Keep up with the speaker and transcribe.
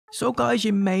So guys,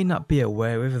 you may not be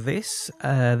aware of this,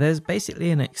 there's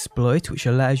basically an exploit which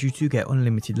allows you to get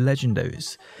unlimited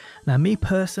legendaries. Now me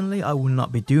personally, I will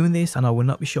not be doing this and I will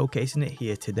not be showcasing it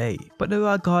here today, but there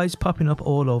are guides popping up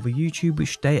all over YouTube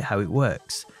which state how it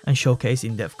works and showcase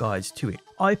in-depth guides to it.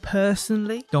 I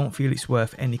personally don't feel it's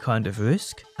worth any kind of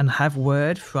risk and have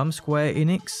word from Square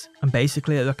Enix and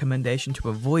basically a recommendation to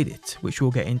avoid it, which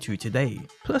we'll get into today.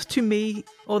 Plus to me,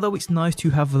 although it's nice to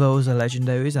have those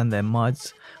legendaries and their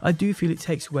mods, I do feel it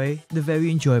takes away the very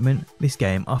enjoyment this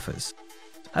game offers.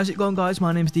 How's it going guys,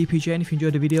 my name's DPJ and if you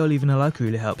enjoyed the video, leaving a like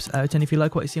really helps out, and if you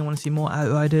like what you see and want to see more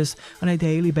Outriders on a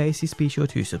daily basis, be sure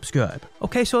to subscribe.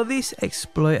 Okay, so this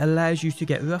exploit allows you to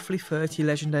get roughly 30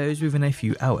 legendaries within a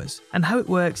few hours, and how it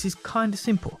works is kinda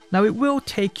simple. Now it will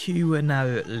take you an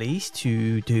hour at least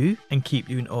to do and keep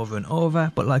doing over and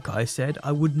over, but like I said,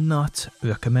 I would not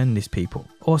recommend this, people.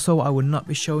 Also, I will not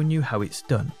be showing you how it's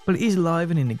done, but it is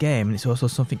live and in the game, and it's also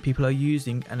something people are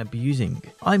using and abusing.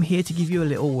 I'm here to give you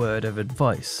a little word of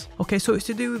advice. Okay, so it's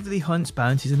to do with the hunts,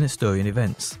 bounties and historian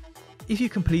events. If you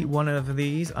complete one of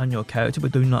these on your character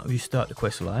but do not restart the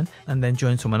quest line and then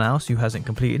join someone else who hasn't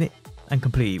completed it and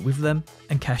complete it with them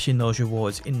and cash in those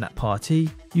rewards in that party,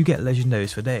 you get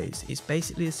legendaries for days. It's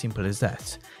basically as simple as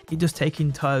that. It does take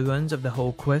entire runs of the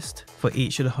whole quest for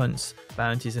each of the hunts,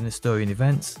 bounties and historian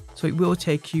events, so it will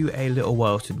take you a little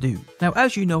while to do. Now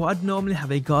as you know, I'd normally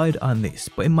have a guide on this,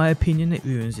 but in my opinion it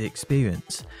ruins the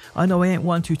experience. I know I ain't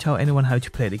one to tell anyone how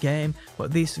to play the game,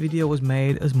 but this video was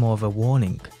made as more of a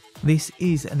warning. This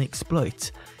is an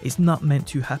exploit. It's not meant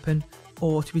to happen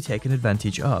or to be taken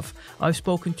advantage of. I've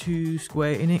spoken to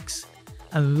Square Enix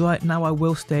and right now I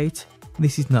will state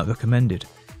this is not recommended.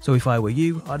 So if I were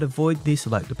you, I'd avoid this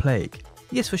like the plague.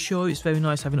 Yes, for sure, it's very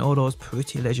nice having all those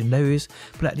pretty legendaries,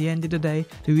 but at the end of the day,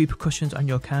 the repercussions on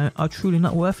your account are truly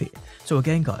not worth it. So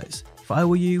again guys, if I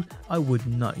were you, I would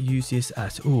not use this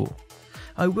at all.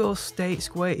 I will state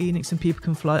Square Enix and People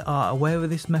Can Fly are aware of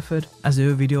this method, as there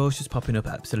are videos just popping up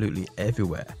absolutely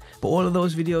everywhere. But all of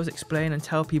those videos explain and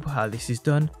tell people how this is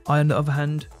done. I, on the other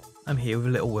hand, I'm here with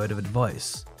a little word of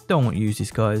advice. Don't use this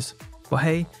guys. But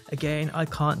hey, again, I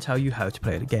can't tell you how to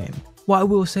play the game. What I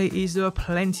will say is there are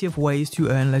plenty of ways to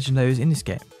earn legendaries in this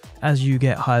game. As you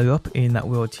get higher up in that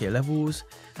world tier levels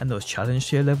and those challenge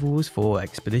tier levels for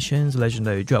expeditions,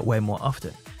 legendary drop way more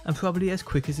often and probably as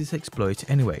quick as this exploit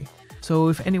anyway. So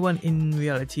if anyone in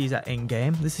reality is at end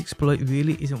game, this exploit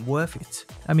really isn't worth it.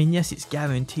 I mean yes, it's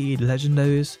guaranteed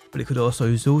legendaries, but it could also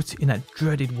result in that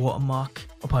dreaded watermark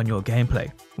upon your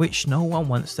gameplay, which no one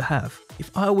wants to have.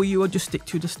 If I were you, I'd just stick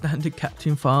to the standard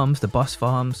captain farms, the boss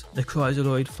farms, the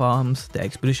chrysaloid farms, the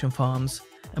expedition farms,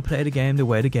 and play the game the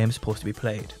way the game is supposed to be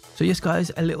played. So yes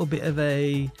guys, a little bit of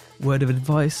a word of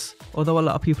advice. Although a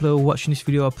lot of people who are watching this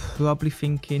video are probably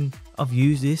thinking, I've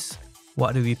used this,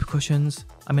 what are the repercussions?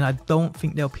 I mean, I don't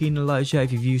think they'll penalise you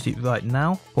if you've used it right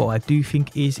now. What I do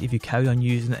think is if you carry on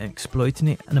using it and exploiting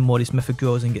it, and the more this method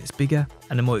grows and gets bigger,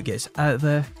 and the more it gets out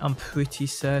there, I'm pretty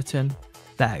certain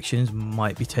that actions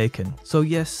might be taken. So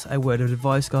yes, a word of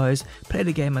advice guys, play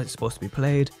the game as it's supposed to be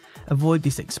played, avoid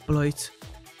this exploit,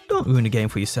 don't ruin the game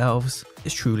for yourselves,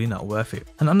 it's truly not worth it.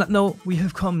 And on that note, we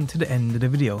have come to the end of the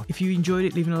video. If you enjoyed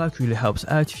it, leaving a like really helps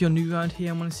out. If you're new around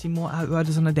here and want to see more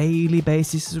Outriders on a daily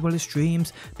basis as well as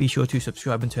streams, be sure to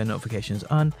subscribe and turn notifications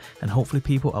on, and hopefully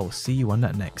people, I will see you on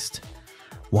that next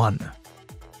one.